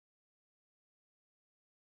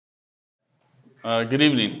Good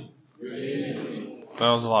evening. That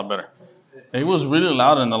was a lot better. It was really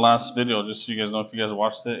loud in the last video, just so you guys know. If you guys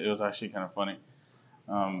watched it, it was actually kind of funny.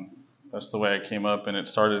 That's the way I came up, and it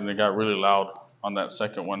started and it got really loud on that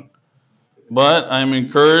second one. But I'm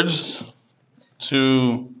encouraged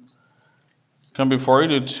to come before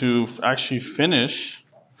you to actually finish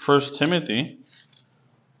 1 Timothy.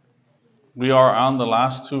 We are on the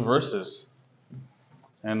last two verses.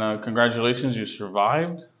 And congratulations, you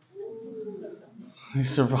survived. You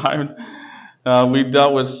survived. We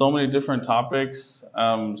dealt with so many different topics.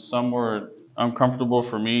 Some were uncomfortable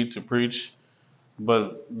for me to preach,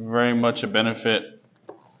 but very much a benefit,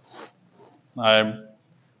 I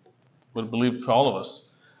would believe, for all of us.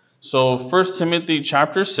 So 1 Timothy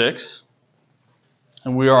chapter 6,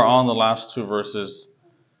 and we are on the last two verses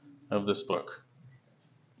of this book.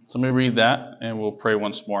 So let me read that, and we'll pray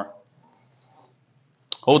once more.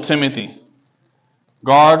 O Timothy,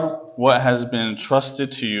 guard what has been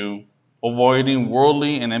entrusted to you, avoiding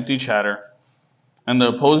worldly and empty chatter, and the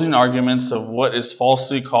opposing arguments of what is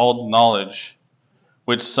falsely called knowledge,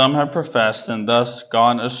 which some have professed and thus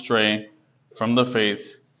gone astray from the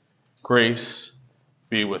faith. Grace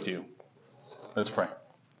be with you. Let's pray.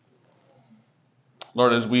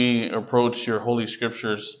 Lord, as we approach your holy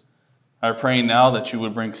scriptures, I pray now that you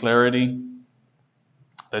would bring clarity,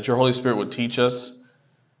 that your Holy Spirit would teach us,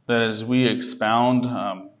 that as we expound,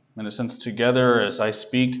 in a sense, together, as I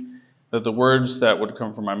speak, that the words that would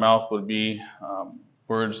come from my mouth would be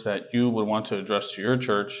words that you would want to address to your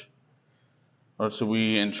church. Lord, so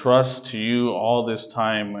we entrust to you all this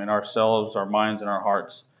time in ourselves, our minds, and our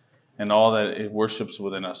hearts, and all that it worships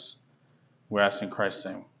within us. We ask in Christ's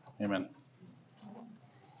name. Amen.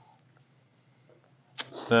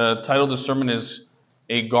 The title of the sermon is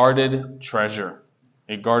A Guarded Treasure.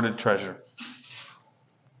 A Guarded Treasure.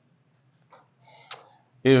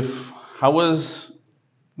 If I was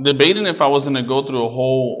debating if I was going to go through a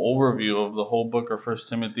whole overview of the whole book of 1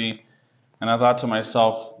 Timothy, and I thought to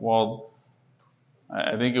myself, well,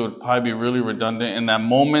 I think it would probably be really redundant. In that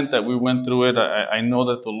moment that we went through it, I know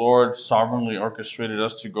that the Lord sovereignly orchestrated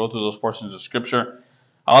us to go through those portions of Scripture.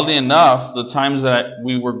 Oddly enough, the times that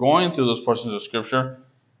we were going through those portions of Scripture,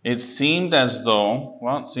 it seemed as though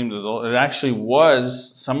it actually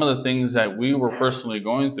was some of the things that we were personally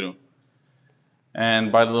going through.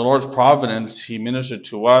 And by the Lord's providence, He ministered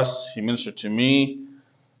to us, He ministered to me.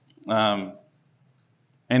 And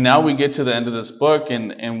now we get to the end of this book,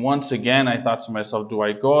 and once again, I thought to myself, do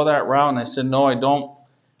I go that route? And I said, no, I don't.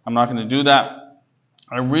 I'm not going to do that.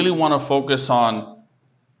 I really want to focus on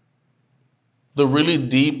the really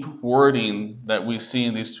deep wording that we see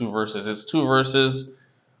in these two verses. It's two verses,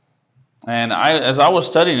 and as I was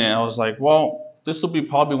studying it, I was like, well, this will be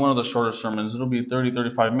probably one of the shorter sermons. It'll be 30,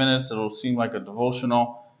 35 minutes. It'll seem like a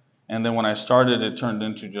devotional. And then when I started, it turned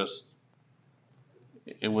into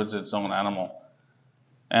it was its own animal.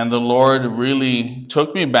 And the Lord really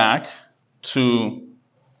took me back to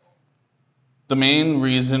the main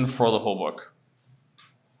reason for the whole book.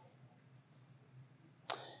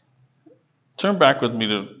 Turn back with me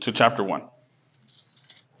to chapter 1.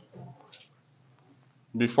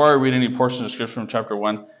 Before I read any portion of Scripture from chapter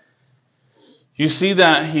 1, you see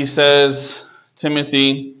that he says,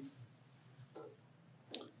 Timothy,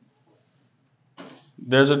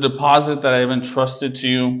 there's a deposit that I have entrusted to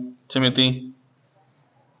you, Timothy.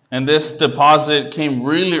 And this deposit came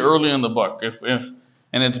really early in the book.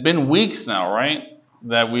 And it's been weeks now, right,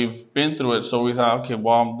 that we've been through it. So we thought, okay,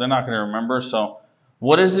 well, they're not going to remember. So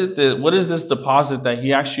what is this deposit that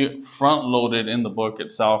he actually front-loaded in the book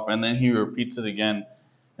itself, and then he repeats it again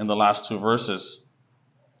in the last two verses?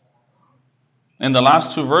 In the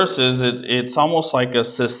last two verses, it's almost like a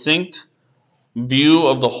succinct view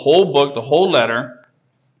of the whole book, the whole letter,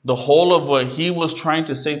 the whole of what he was trying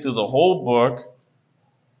to say through the whole book.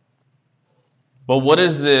 But what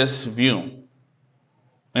is this view?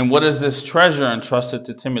 And what is this treasure entrusted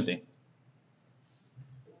to Timothy?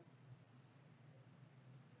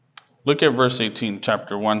 Look at verse 18,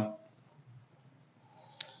 chapter 1.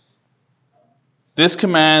 This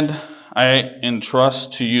command I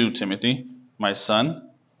entrust to you, Timothy, my son,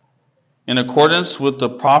 in accordance with the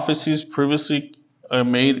prophecies previously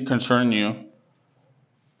made concerning you,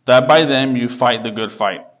 that by them you fight the good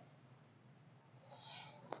fight.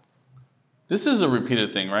 This is a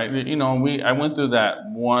repeated thing, right? You know, I went through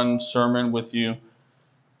that one sermon with you,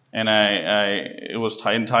 and it was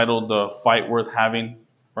entitled "The Fight Worth Having,"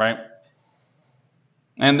 right?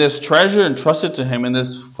 And this treasure entrusted to him, and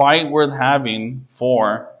this fight worth having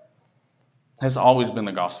for, has always been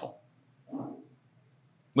the gospel.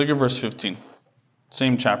 Look at verse 15,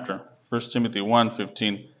 same chapter, 1 Timothy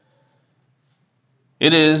 1:15.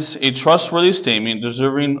 It is a trustworthy statement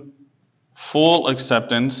deserving full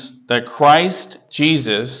acceptance that Christ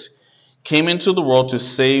Jesus came into the world to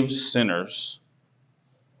save sinners.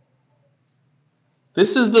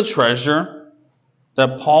 This is the treasure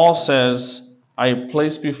that Paul says, I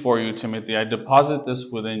place before you, Timothy. I deposit this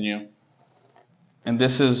within you. And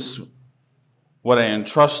this is what I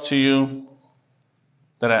entrust to you,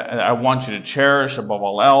 that I want you to cherish above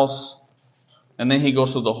all else. And then he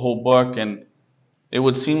goes through the whole book, and it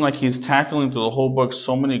would seem like he's tackling through the whole book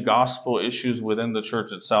so many gospel issues within the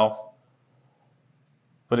church itself.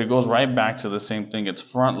 But it goes right back to the same thing. It's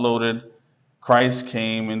front-loaded. Christ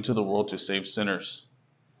came into the world to save sinners.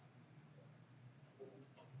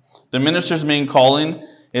 The minister's main calling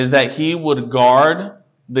is that he would guard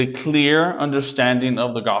the clear understanding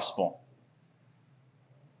of the gospel.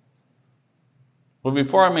 But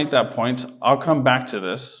before I make that point, I'll come back to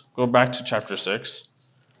this. Go back to chapter 6.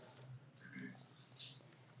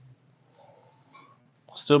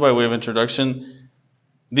 Still by way of introduction,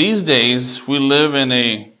 these days we live in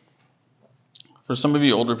a, for some of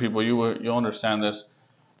you older people, you'll understand this.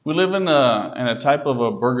 We live in a type of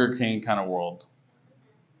a Burger King kind of world.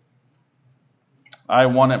 I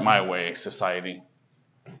want it my way society.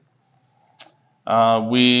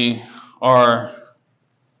 We are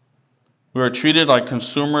treated like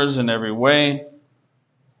consumers in every way.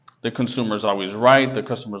 The consumer's always right. The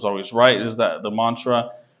customer's always right is that the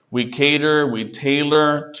mantra. We cater, we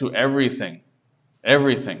tailor to everything.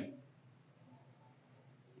 Everything.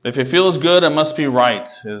 If it feels good, it must be right,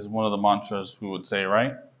 is one of the mantras we would say,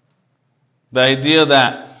 right? The idea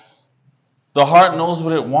that the heart knows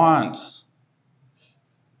what it wants.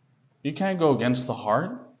 You can't go against the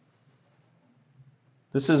heart.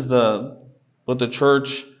 This is what the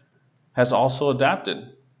church has also adapted.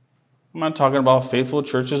 I'm not talking about faithful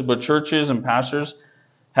churches, but churches and pastors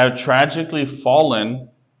have tragically fallen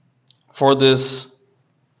for this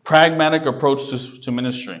pragmatic approach to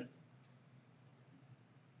ministry.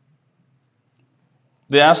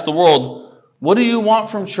 They ask the world, what do you want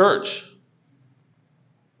from church?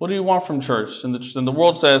 What do you want from church? And the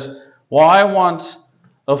world says, well, I want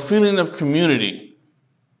a feeling of community.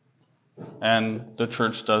 And the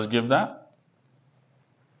church does give that.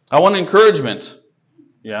 I want encouragement.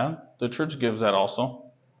 Yeah, the church gives that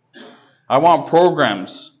also. I want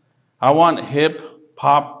programs. I want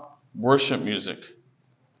hip-hop worship music.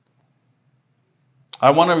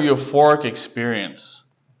 I want a euphoric experience.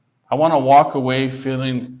 I want to walk away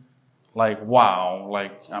feeling like, wow,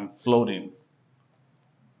 like I'm floating.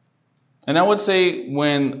 And I would say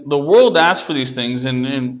when the world asks for these things,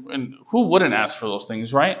 and who wouldn't ask for those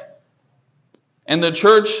things, right? And the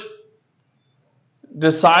church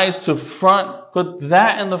decides to put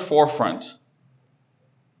that in the forefront.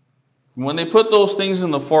 When they put those things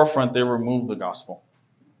in the forefront, they remove the gospel.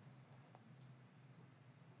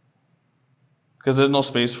 Because there's no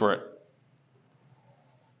space for it.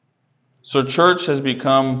 So church has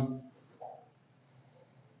become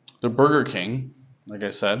the Burger King, like I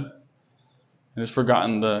said, and has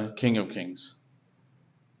forgotten the King of Kings.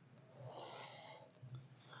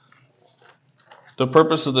 The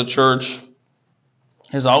purpose of the church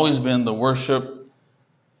has always been the worship,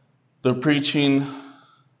 the preaching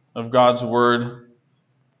of God's word.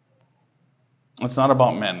 It's not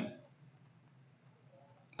about men.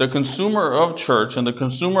 The consumer of church and the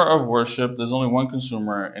consumer of worship, there's only one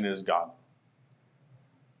consumer, and it is God.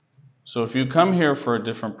 So if you come here for a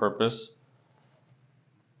different purpose,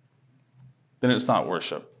 then it's not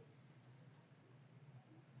worship.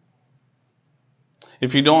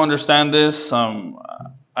 If you don't understand this, I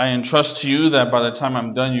entrust to you that by the time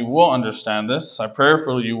I'm done, you will understand this. I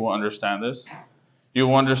prayerfully you will understand this. You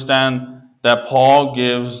will understand that Paul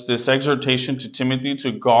gives this exhortation to Timothy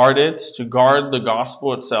to guard it, to guard the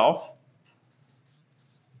gospel itself.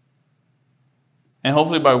 And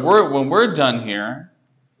hopefully when we're done here,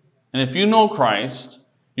 and if you know Christ,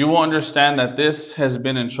 you will understand that this has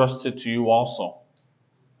been entrusted to you also.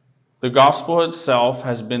 The gospel itself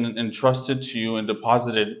has been entrusted to you and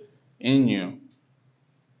deposited in you.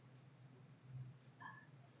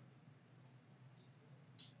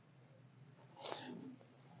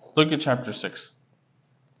 Look at chapter 6.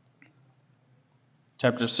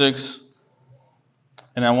 Chapter 6,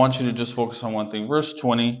 and I want you to just focus on one thing. Verse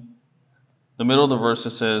 20, the middle of the verse,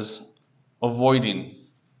 it says, avoiding.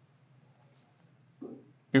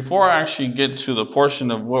 Before I actually get to the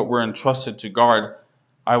portion of what we're entrusted to guard,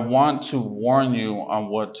 I want to warn you on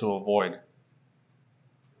what to avoid. And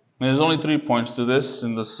there's only 3 points to this,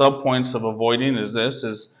 and the sub-points of avoiding is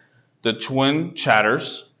the twin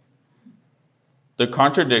chatters, the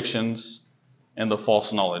contradictions, and the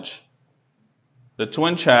false knowledge. the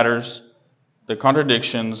twin chatters, the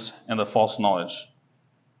contradictions, and the false knowledge.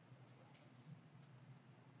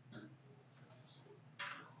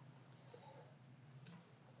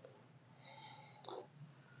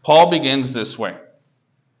 Paul begins this way.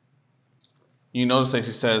 You notice that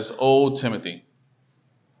he says, "Oh, Timothy."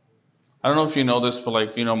 I don't know if you know this,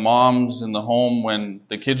 but moms in the home, when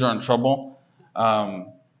the kids are in trouble,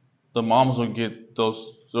 the moms will get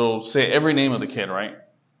they'll say every name of the kid, right?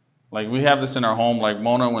 Like we have this in our home, like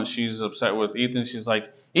Mona, when she's upset with Ethan, she's like,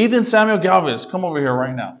 "Ethan Samuel Galvez, come over here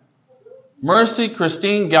right now." Mercy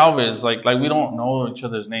Christine Galvez, like we don't know each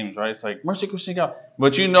other's names, right? It's like, Mercy Christine Galvez.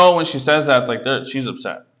 But when she says that, she's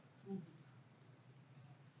upset.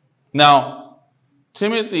 Now,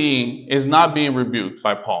 Timothy is not being rebuked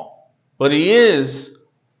by Paul, but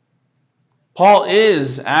Paul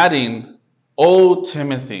is adding, "Oh,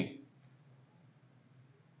 Timothy."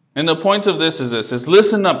 And the point of this is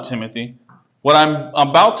listen up, Timothy. What I'm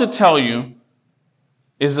about to tell you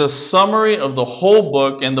is a summary of the whole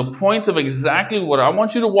book and the point of exactly what I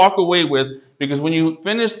want you to walk away with, because when you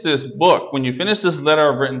finish this book, when you finish this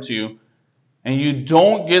letter I've written to you, and you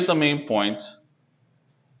don't get the main point,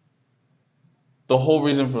 the whole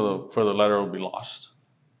reason for the letter will be lost.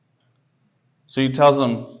 So he tells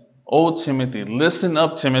them, "Oh, Timothy, listen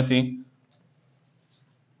up, Timothy."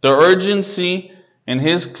 The urgency in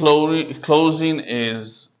his closing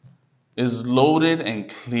is loaded and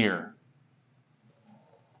clear.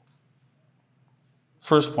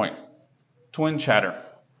 First point, twin chatter.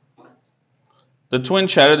 The twin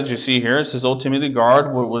chatter that you see here, it says, "Oh, Timothy,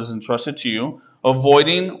 guard what was entrusted to you,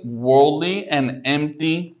 avoiding worldly and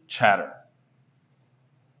empty chatter."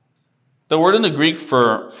 The word in the Greek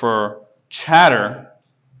for chatter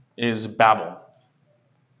is babble,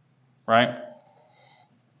 right?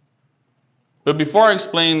 But before I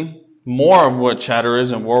explain more of what chatter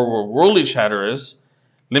is and what worldly chatter is,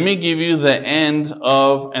 let me give you the end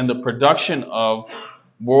of and the production of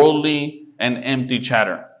worldly and empty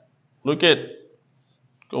chatter.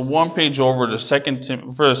 Go one page over to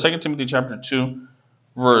 2 Timothy chapter 2,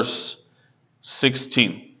 verse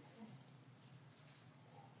 16.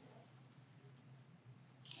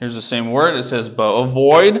 Here's the same word. It says, "But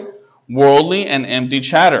avoid worldly and empty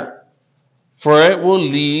chatter, for it will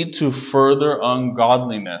lead to further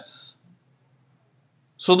ungodliness."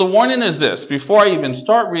 So the warning is this. Before I even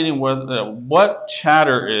start reading what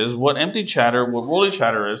chatter is, what empty chatter, what worldly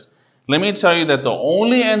chatter is, let me tell you that the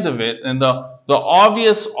only end of it, and the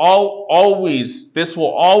obvious this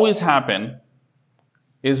will always happen,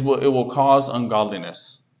 is what it will cause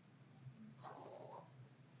ungodliness.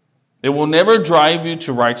 It will never drive you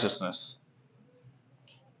to righteousness.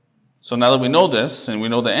 So now that we know this, and we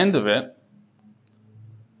know the end of it,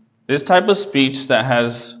 this is a type of speech that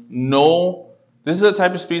has no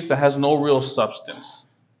real substance.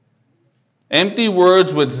 Empty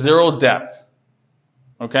words with zero depth.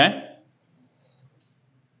 Okay?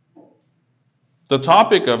 The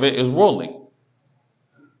topic of it is worldly.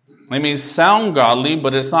 It may sound godly,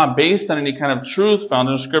 but it's not based on any kind of truth found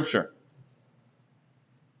in Scripture.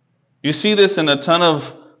 You see this in a ton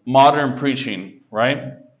of modern preaching,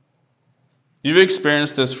 right? You've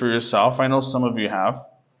experienced this for yourself. I know some of you have.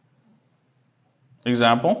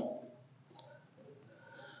 Example,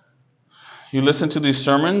 you listen to these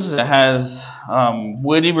sermons that has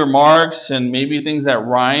witty remarks and maybe things that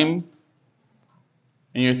rhyme,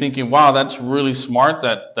 and you're thinking, "Wow, that's really smart.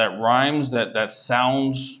 That rhymes. That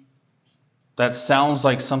sounds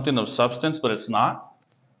like something of substance," but it's not.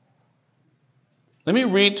 Let me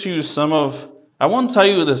read to you I won't tell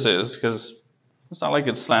you who this is, because it's not like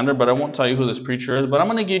it's slander, but I won't tell you who this preacher is. But I'm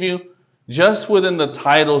going to give you just within the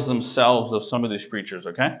titles themselves of some of these preachers,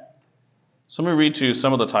 okay? So let me read to you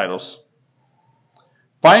some of the titles.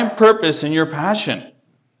 Find purpose in your passion.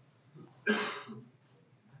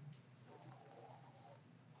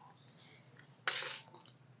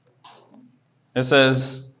 It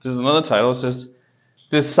says, this is another title, it says,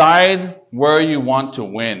 decide where you want to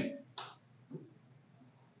win.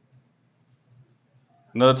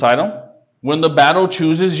 Another title, when the battle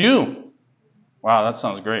chooses you. Wow, that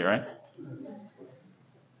sounds great, right?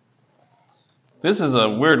 This is a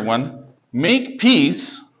weird one. Make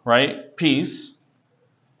peace, right? Peace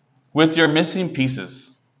with your missing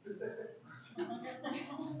pieces.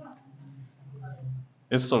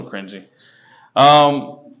 It's so cringy.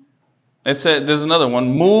 It said, there's another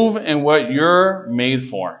one. Move in what you're made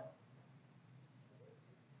for.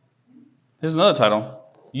 Here's another title.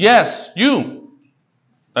 Yes, you.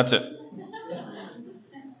 That's it.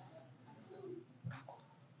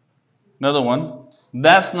 Another one.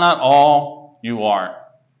 That's not all you are.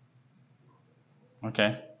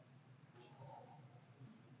 Okay.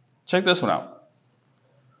 Check this one out.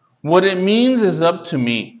 What it means is up to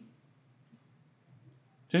me.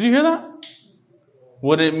 Did you hear that?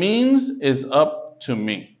 What it means is up to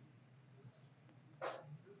me.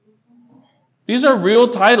 These are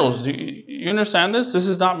real titles. You understand this? This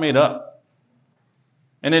is not made up.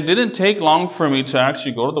 And it didn't take long for me to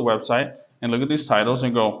actually go to the website and look at these titles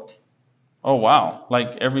and go, oh wow,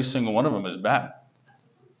 like every single one of them is bad.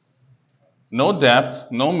 No depth,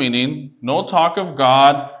 no meaning, no talk of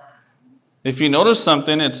God. If you notice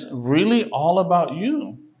something, it's really all about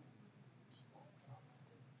you.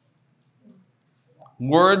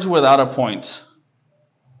 Words without a point.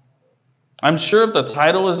 I'm sure if the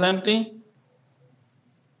title is empty,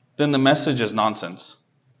 then the message is nonsense.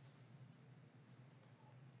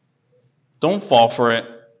 Don't fall for it.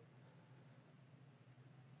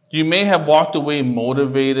 You may have walked away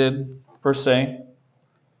motivated, per se,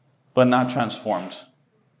 but not transformed.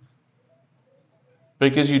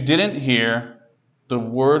 Because you didn't hear the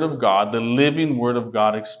Word of God, the living Word of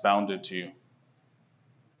God expounded to you.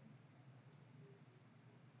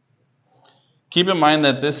 Keep in mind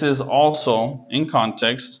that this is also, in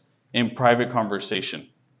context, in private conversation.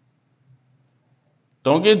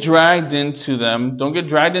 Don't get dragged into them. Don't get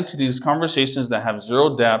dragged into these conversations that have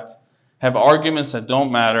zero depth, have arguments that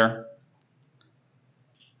don't matter.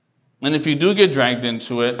 And if you do get dragged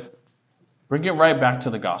into it, bring it right back to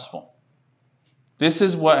the gospel. This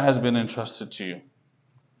is what has been entrusted to you.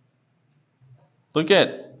 Look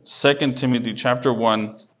at 2 Timothy chapter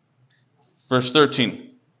 1, verse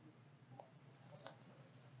 13.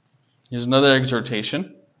 Here's another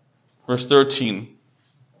exhortation. Verse 13.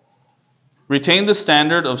 Retain the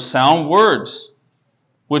standard of sound words,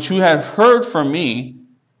 which you have heard from me,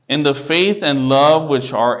 in the faith and love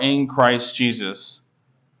which are in Christ Jesus.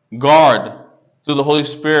 Guard, through the Holy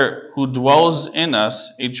Spirit who dwells in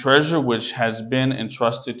us, a treasure which has been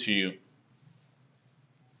entrusted to you.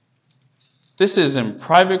 This is in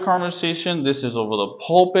private conversation. This is over the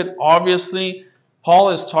pulpit. Obviously, Paul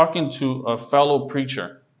is talking to a fellow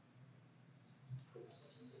preacher.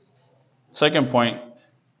 Second point,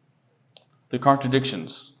 the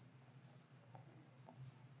contradictions.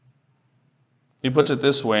 He puts it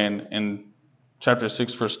this way in chapter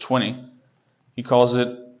 6, verse 20. He calls it,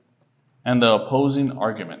 and the opposing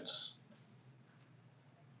arguments.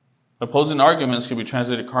 Opposing arguments can be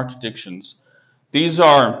translated contradictions. These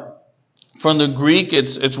are, from the Greek,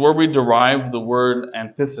 it's where we derive the word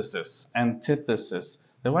antithesis. Antithesis.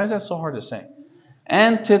 Why is that so hard to say?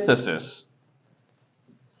 Antithesis.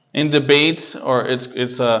 In debates, or it's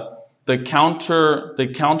the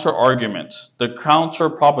counter argument, the counter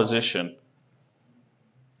proposition.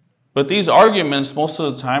 But these arguments most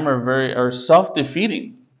of the time are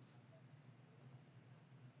self-defeating.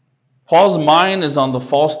 Paul's mind is on the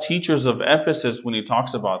false teachers of Ephesus when he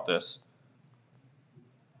talks about this.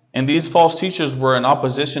 And these false teachers were in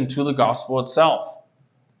opposition to the gospel itself.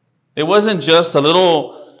 It wasn't just a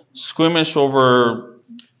little squeamish over,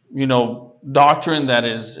 doctrine that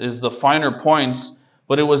is the finer points,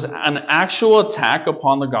 but it was an actual attack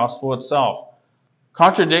upon the gospel itself.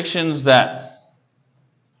 Contradictions that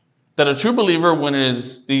a true believer, when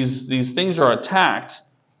these things are attacked,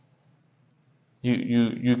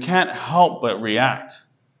 you can't help but react.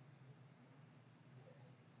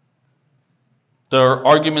 There are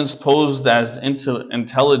arguments posed as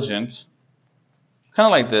intelligent, kind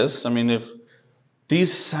of like this. If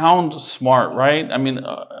these sound smart, right?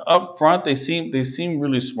 Up front they seem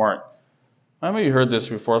really smart. I know you heard this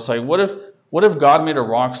before. It's like, what if God made a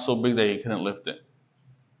rock so big that He couldn't lift it?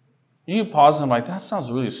 You pause and I'm like, that sounds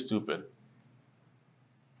really stupid.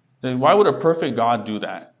 Then why would a perfect God do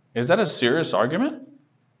that? Is that a serious argument?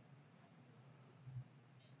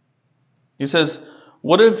 He says,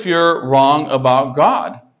 what if you're wrong about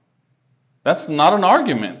God? That's not an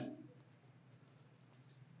argument.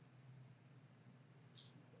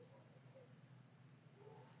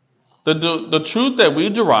 The truth that we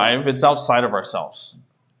derive, it's outside of ourselves.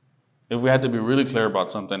 If we had to be really clear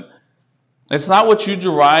about something. It's not what you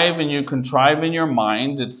derive and you contrive in your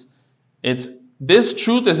mind. It's this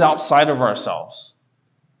truth is outside of ourselves.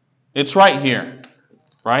 It's right here,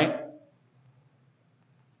 right?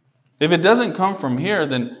 If it doesn't come from here,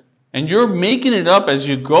 and you're making it up as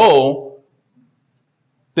you go,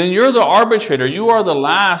 then you're the arbitrator. You are the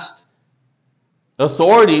last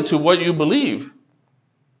authority to what you believe.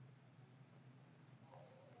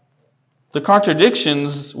 The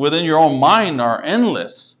contradictions within your own mind are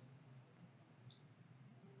endless.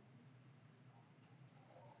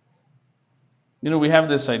 We have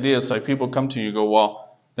this idea. It's like people come to you and go,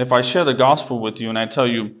 well, if I share the gospel with you and I tell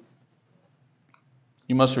you,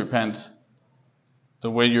 you must repent, the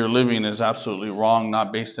way you're living is absolutely wrong,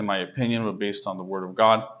 not based in my opinion, but based on the Word of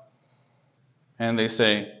God. And they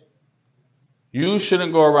say, you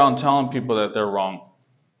shouldn't go around telling people that they're wrong.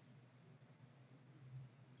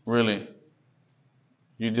 Really?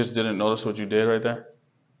 You just didn't notice what you did right there?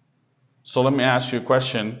 So let me ask you a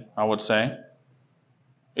question, I would say.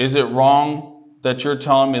 Is it wrong that you're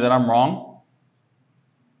telling me that I'm wrong?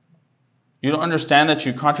 You don't understand that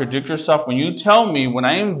you contradict yourself when you tell me, when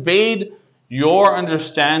I invade your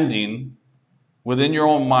understanding within your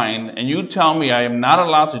own mind, and you tell me I am not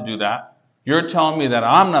allowed to do that, you're telling me that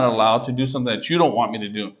I'm not allowed to do something that you don't want me to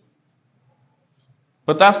do.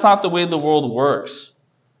 But that's not the way the world works.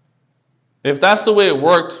 If that's the way it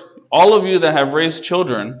worked, all of you that have raised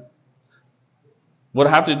children would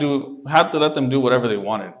have to let them do whatever they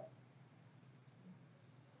wanted.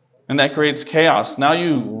 And that creates chaos. Now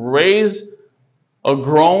you raise a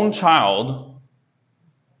grown child,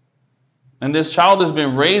 and this child has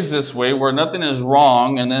been raised this way where nothing is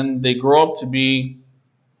wrong, and then they grow up to be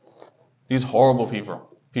these horrible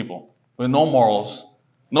people with no morals,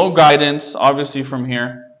 no guidance, obviously, from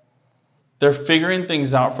here. They're figuring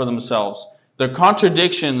things out for themselves. The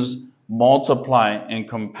contradictions multiply and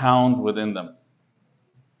compound within them.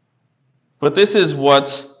 But this is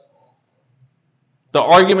what the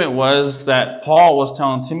argument was that Paul was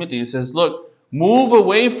telling Timothy. He says, look, move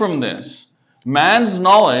away from this. Man's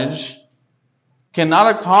knowledge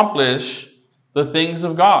cannot accomplish the things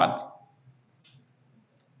of God.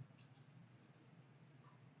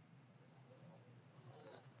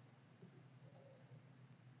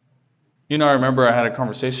 You know, I remember I had a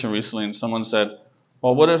conversation recently and someone said,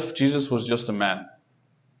 well, what if Jesus was just a man?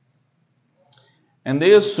 And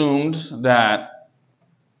they assumed that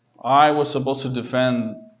I was supposed to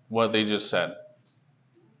defend what they just said.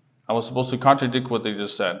 I was supposed to contradict what they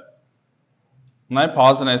just said. And I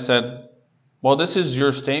paused and I said, well, this is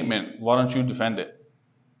your statement. Why don't you defend it?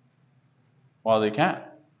 Well, they can't.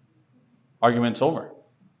 Argument's over.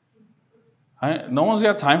 No one's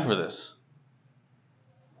got time for this.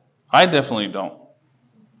 I definitely don't.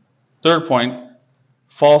 Third point,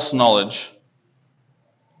 false knowledge.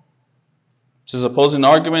 It says opposing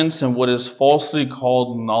arguments and what is falsely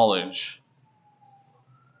called knowledge.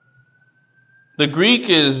 The Greek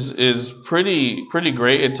is pretty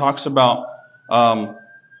great. It talks about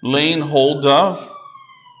laying hold of,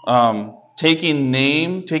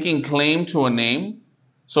 taking claim to a name.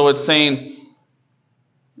 So it's saying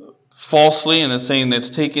falsely, and it's saying it's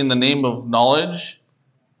taking the name of knowledge.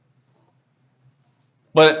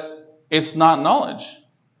 But it's not knowledge.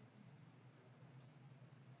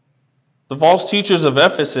 The false teachers of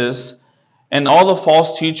Ephesus and all the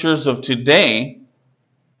false teachers of today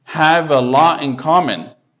have a lot in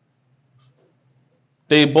common.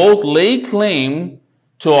 They both lay claim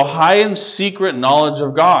to a high and secret knowledge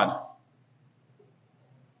of God.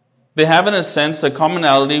 They have, in a sense, a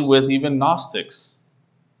commonality with even Gnostics.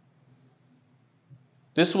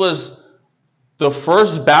 This was the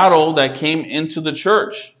first battle that came into the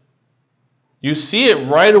church. You see it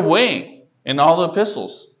right away in all the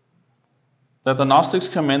epistles. That the Gnostics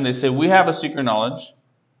come in, they say, we have a secret knowledge.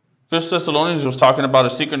 1 Thessalonians was talking about a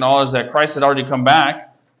secret knowledge that Christ had already come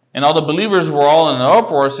back. And all the believers were all in an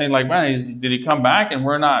uproar saying, like, man, did he come back and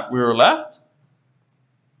we were left?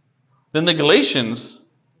 Then the Galatians,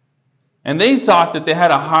 and they thought that they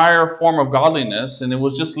had a higher form of godliness and it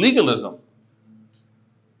was just legalism.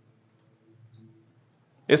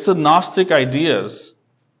 It's the Gnostic ideas.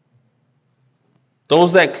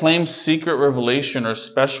 Those that claim secret revelation or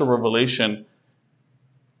special revelation,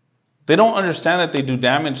 they don't understand that they do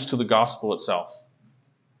damage to the gospel itself.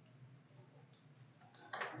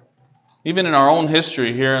 Even in our own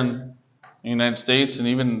history here in the United States and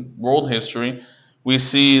even world history, we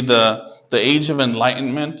see the age of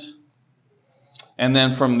enlightenment. And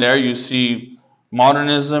then from there you see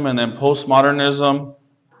modernism and then postmodernism.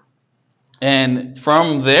 And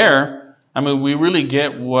from there, I mean, we really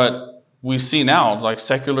get what we see now, like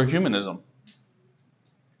secular humanism.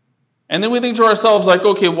 And then we think to ourselves, like,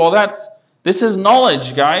 okay, well, this is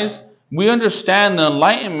knowledge, guys. We understand the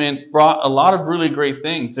Enlightenment brought a lot of really great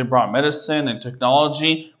things. It brought medicine and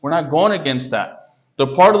technology. We're not going against that. The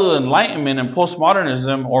part of the Enlightenment and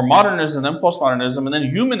postmodernism, or modernism and postmodernism, and then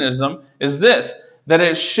humanism is this, that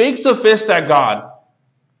it shakes a fist at God.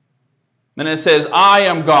 And it says, I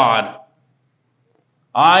am God.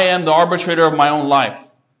 I am the arbitrator of my own life.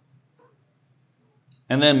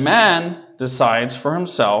 And then man decides for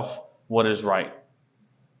himself what is right.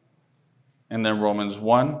 And then Romans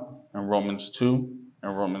 1 and Romans 2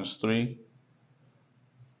 and Romans 3.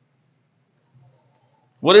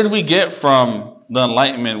 What did we get from the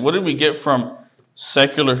Enlightenment? What did we get from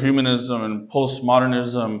secular humanism and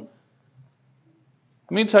postmodernism.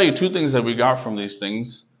 Let me tell you two things that we got from these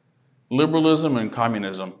things: liberalism and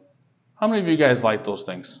communism. How many of you guys like those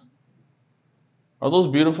things? Are those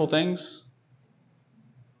beautiful things?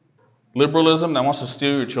 Liberalism that wants to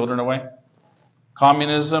steal your children away.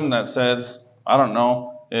 Communism that says, I don't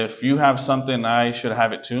know, if you have something, I should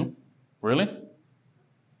have it too. Really?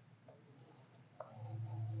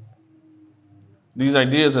 These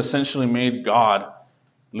ideas essentially made God,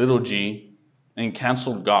 little g, and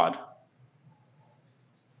canceled God.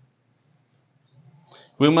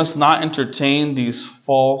 We must not entertain this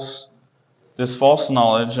false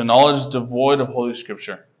knowledge, a knowledge devoid of Holy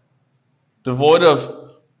Scripture, devoid of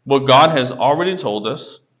what God has already told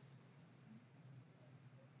us.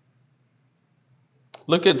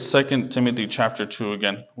 Look at 2 Timothy chapter 2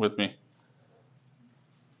 again with me.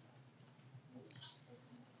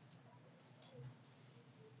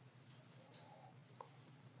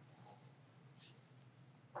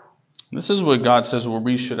 This is what God says where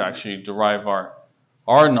we should actually derive our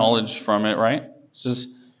knowledge from it, right? It says,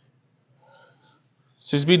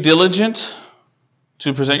 be diligent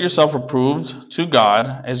to present yourself approved to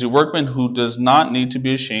God as a workman who does not need to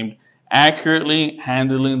be ashamed, accurately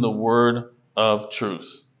handling the word of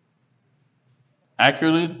truth.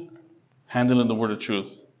 Accurately handling the word of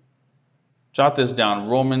truth. Jot this down,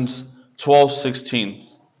 Romans 12:16.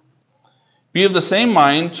 Be of the same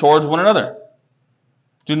mind towards one another.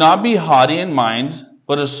 Do not be haughty in mind,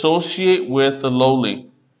 but associate with the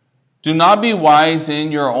lowly. Do not be wise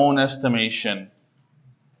in your own estimation.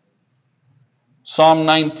 Psalm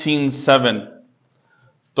 19:7.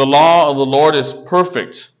 The law of the Lord is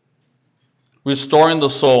perfect, restoring the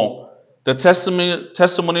soul. The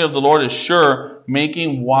testimony of the Lord is sure,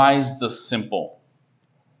 making wise the simple.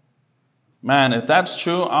 Man, if that's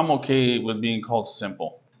true, I'm okay with being called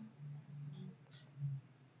simple.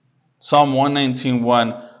 Psalm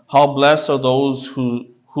 119:1. How blessed are those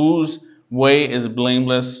whose way is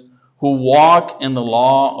blameless, who walk in the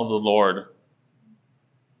law of the Lord.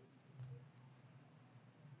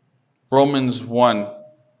 Romans 1.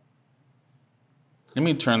 Let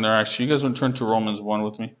me turn there actually. You guys want to turn to Romans 1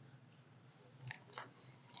 with me?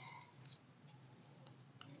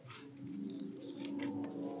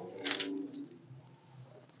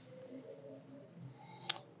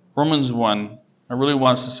 Romans 1. I really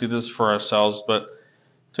want us to see this for ourselves, but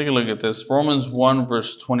take a look at this. Romans 1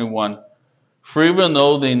 verse 21. For even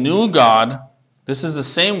though they knew God, this is the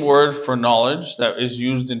same word for knowledge that is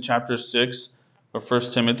used in chapter 6 of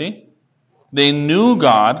 1 Timothy. They knew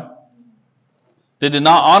God. They did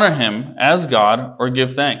not honor Him as God or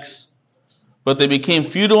give thanks. But they became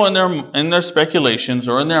futile in their speculations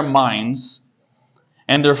or in their minds,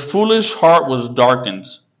 and their foolish heart was darkened.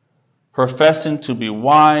 Professing to be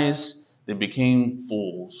wise, they became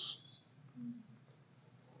fools.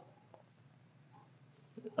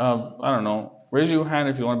 I don't know. Raise your hand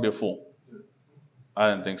if you want to be a fool. I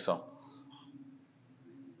didn't think so.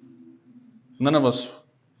 None of us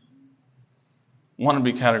want to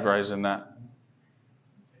be categorized in that.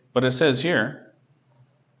 But it says here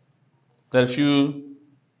that if you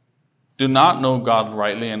do not know God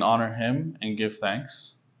rightly and honor Him and give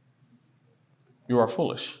thanks, you are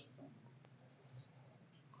foolish.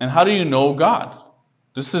 And how do you know God?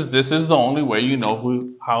 This is the only way you know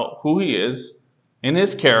who He is in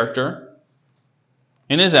His character,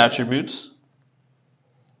 in His attributes.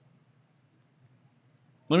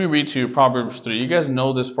 Let me read to you Proverbs 3. You guys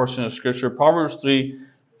know this portion of Scripture. Proverbs 3,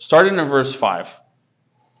 starting in verse 5. It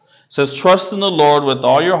says, trust in the Lord with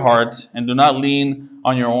all your heart and do not lean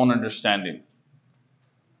on your own understanding.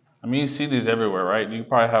 I mean, you see these everywhere, right? You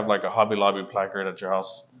probably have like a Hobby Lobby placard at your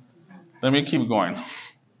house. Let me keep going.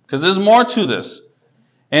 Because there's more to this.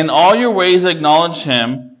 In all your ways acknowledge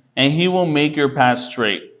Him, and He will make your path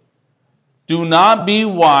straight. Do not be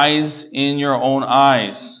wise in your own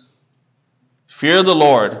eyes. Fear the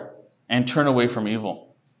Lord and turn away from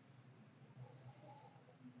evil.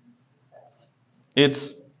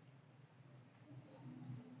 The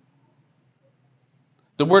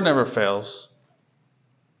word never fails.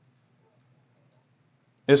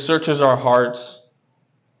 It searches our hearts.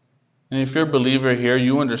 And if you're a believer here,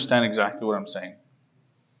 you understand exactly what I'm saying.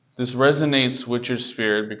 This resonates with your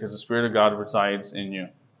spirit because the Spirit of God resides in you.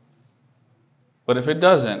 But if it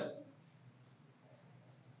doesn't,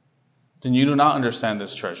 then you do not understand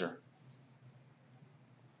this treasure.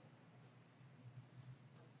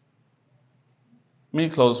 Let me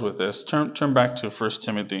close with this. Turn back to 1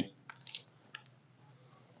 Timothy.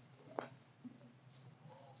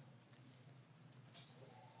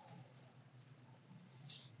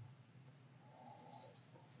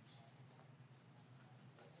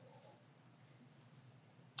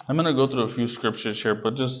 I'm going to go through a few scriptures here,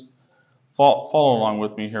 but just follow along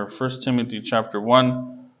with me here. 1 Timothy chapter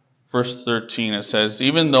 1, verse 13. It says,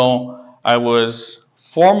 even though I was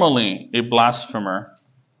formerly a blasphemer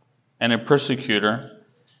and a persecutor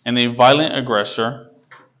and a violent aggressor,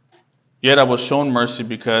 yet I was shown mercy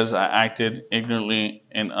because I acted ignorantly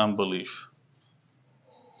in unbelief.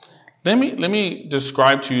 Let me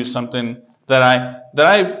describe to you something that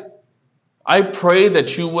I pray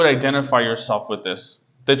that you would identify yourself with this.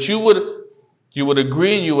 That you would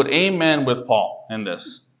agree and you would amen with Paul in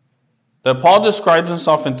this. That Paul describes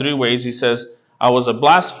himself in three ways. He says, I was a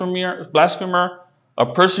blasphemer,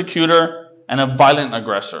 a persecutor, and a violent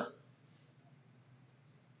aggressor.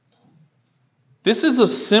 This is a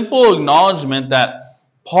simple acknowledgement that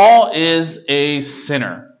Paul is a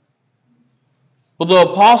sinner. But the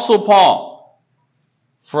Apostle Paul,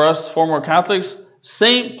 for us former Catholics,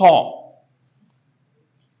 Saint Paul,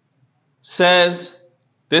 says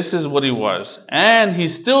this is what he was. And he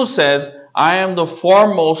still says, I am the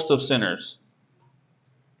foremost of sinners.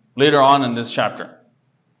 Later on in this chapter.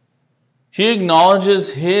 He acknowledges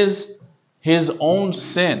his own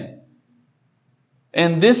sin.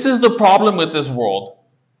 And this is the problem with this world.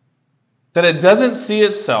 That it doesn't see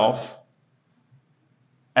itself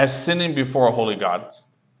as sinning before a holy God.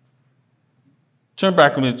 Turn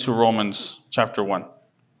back with me to Romans chapter 1.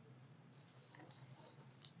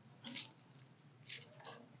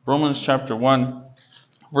 Romans chapter 1,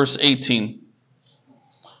 verse 18.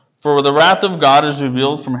 For the wrath of God is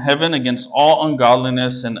revealed from heaven against all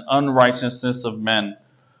ungodliness and unrighteousness of men,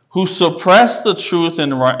 who suppress the truth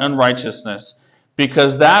in unrighteousness,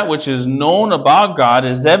 because that which is known about God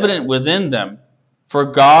is evident within them, for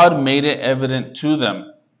God made it evident to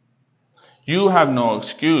them. You have no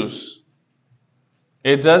excuse.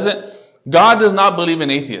 God does not believe in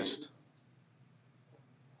atheists.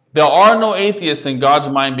 There are no atheists in God's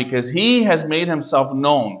mind because He has made Himself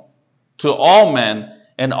known to all men,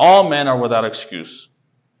 and all men are without excuse.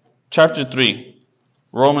 Chapter 3,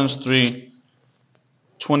 Romans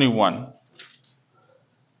 3:21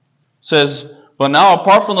 says, but now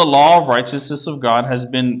apart from the law of righteousness of God has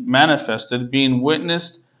been manifested, being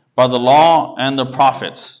witnessed by the law and the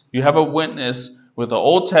prophets. You have a witness with the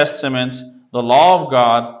Old Testament, the law of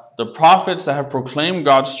God, the prophets that have proclaimed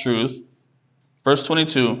God's truth. Verse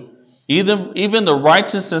 22, even the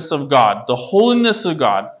righteousness of God, the holiness of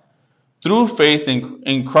God, through faith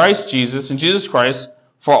in Christ Jesus, in Jesus Christ,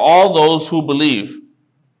 for all those who believe.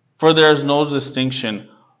 For there is no distinction,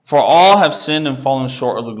 for all have sinned and fallen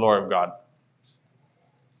short of the glory of God.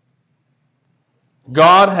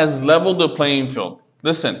 God has leveled the playing field.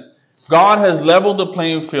 Listen, God has leveled the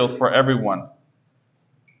playing field for everyone.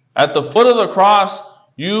 At the foot of the cross,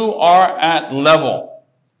 you are at level.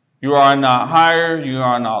 You are not higher, you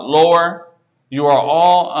are not lower. You are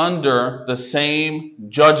all under the same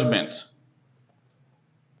judgment.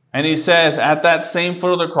 And He says, at that same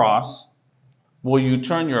foot of the cross, will you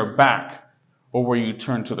turn your back or will you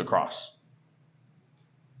turn to the cross?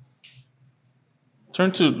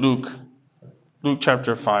 Turn to Luke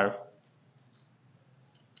chapter 5.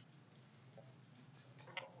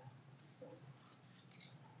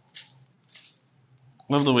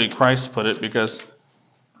 Love the way Christ put it because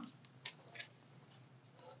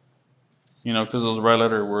those red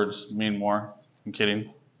letter words mean more. I'm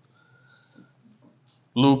kidding.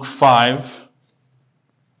 Luke 5,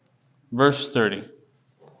 verse 30.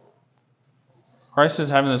 Christ is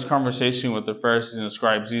having this conversation with the Pharisees and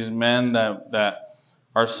scribes, these men that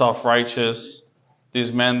are self-righteous,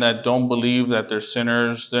 these men that don't believe that they're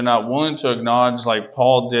sinners. They're not willing to acknowledge, like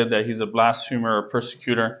Paul did, that he's a blasphemer or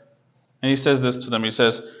persecutor. And he says this to them. He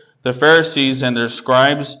says, the Pharisees and their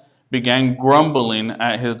scribes began grumbling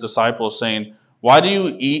at his disciples, saying, why do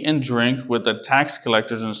you eat and drink with the tax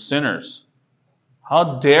collectors and sinners?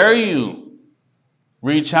 How dare you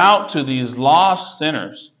reach out to these lost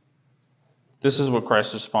sinners? This is what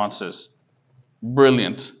Christ's response is.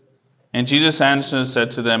 Brilliant. And Jesus answered and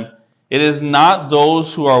said to them, it is not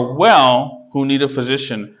those who are well who need a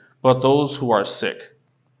physician, but those who are sick.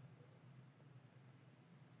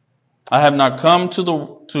 I have not come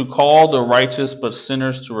to call the righteous, but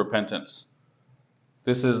sinners to repentance.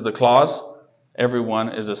 This is the clause. Everyone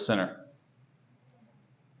is a sinner.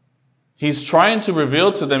 He's trying to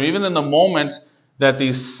reveal to them, even in the moment that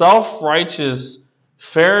these self-righteous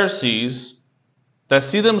Pharisees that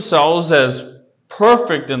see themselves as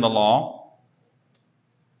perfect in the law,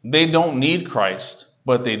 they don't need Christ,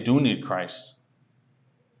 but they do need Christ.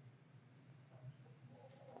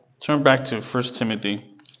 Turn back to 1 Timothy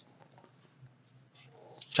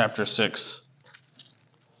chapter 6.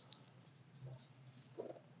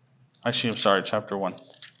 Actually, I'm sorry, chapter 1.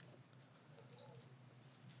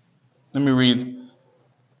 Let me read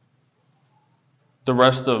the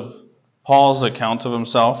rest of Paul's account of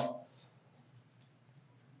himself.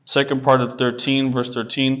 Second part of 13, verse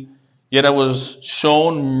 13. Yet I was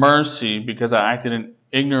shown mercy because I acted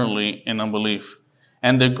ignorantly in unbelief.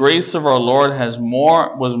 And the grace of our Lord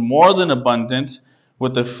was more than abundant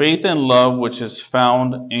with the faith and love which is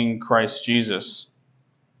found in Christ Jesus.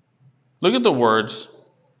 Look at the words: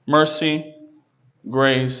 mercy,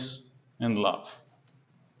 grace, and love.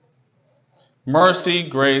 Mercy,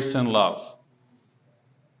 grace, and love.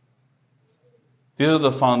 These are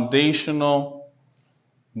the foundational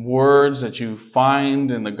words that you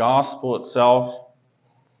find in the gospel itself.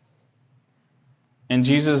 And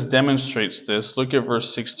Jesus demonstrates this. Look at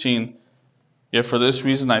verse 16. Yet for this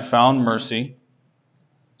reason I found mercy,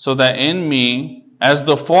 so that in me, as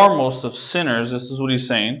the foremost of sinners, this is what he's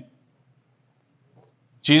saying,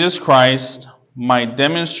 Jesus Christ might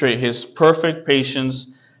demonstrate his perfect patience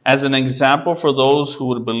as an example for those who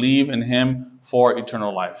would believe in him for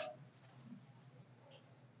eternal life.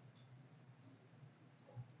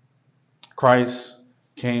 Christ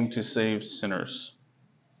came to save sinners.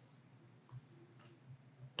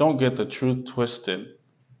 Don't get the truth twisted.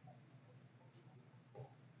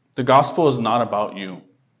 The gospel is not about you.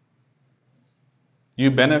 You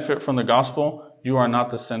benefit from the gospel. You are not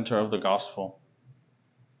the center of the gospel.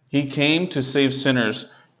 He came to save sinners.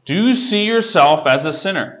 Do you see yourself as a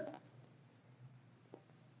sinner?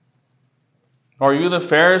 Or are you the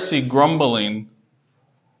Pharisee grumbling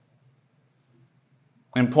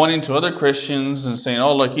and pointing to other Christians and saying,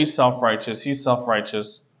 oh, look, he's self-righteous, he's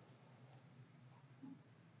self-righteous.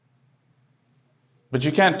 But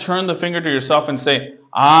you can't turn the finger to yourself and say,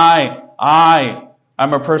 I'm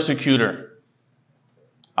a persecutor.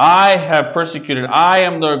 I have persecuted. I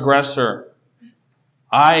am the aggressor.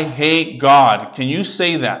 I hate God. Can you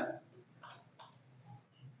say that?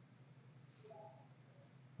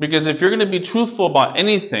 Because if you're going to be truthful about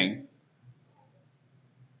anything,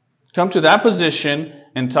 come to that position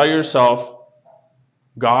and tell yourself,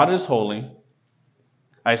 God is holy.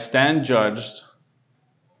 I stand judged.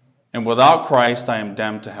 And without Christ, I am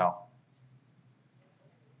damned to hell.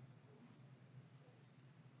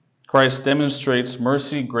 Christ demonstrates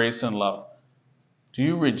mercy, grace, and love. Do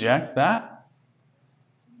you reject that?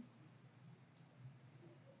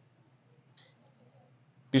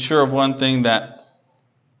 Be sure of one thing, that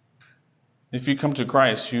if you come to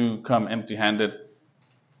Christ, you come empty-handed.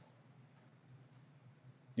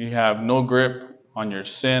 You have no grip on your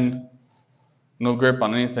sin, no grip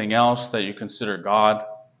on anything else that you consider God.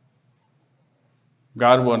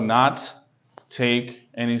 God will not take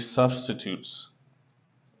any substitutes.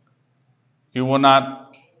 He will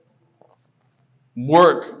not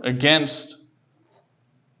work against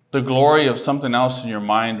the glory of something else in your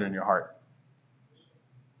mind or in your heart.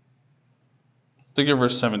 Look at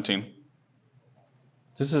verse 17.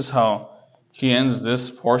 This is how he ends this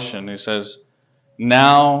portion. He says,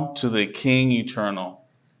 now to the King eternal,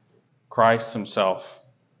 Christ himself,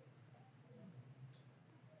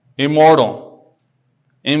 immortal,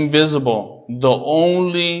 invisible, the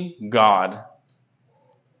only God.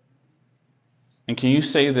 And can you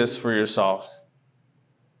say this for yourself?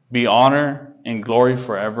 Be honor and glory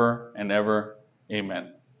forever and ever.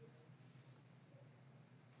 Amen.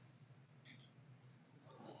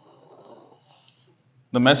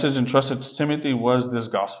 The message entrusted to Timothy was this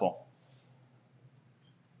gospel.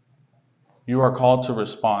 You are called to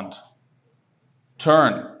respond.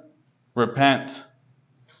 Turn. Repent.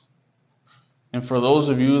 And for those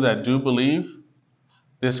of you that do believe,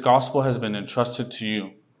 this gospel has been entrusted to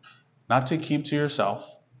you. Not to keep to yourself,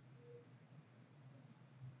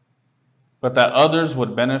 but that others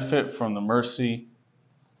would benefit from the mercy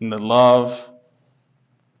and the love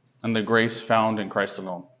and the grace found in Christ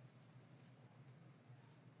alone.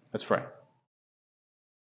 Let's pray.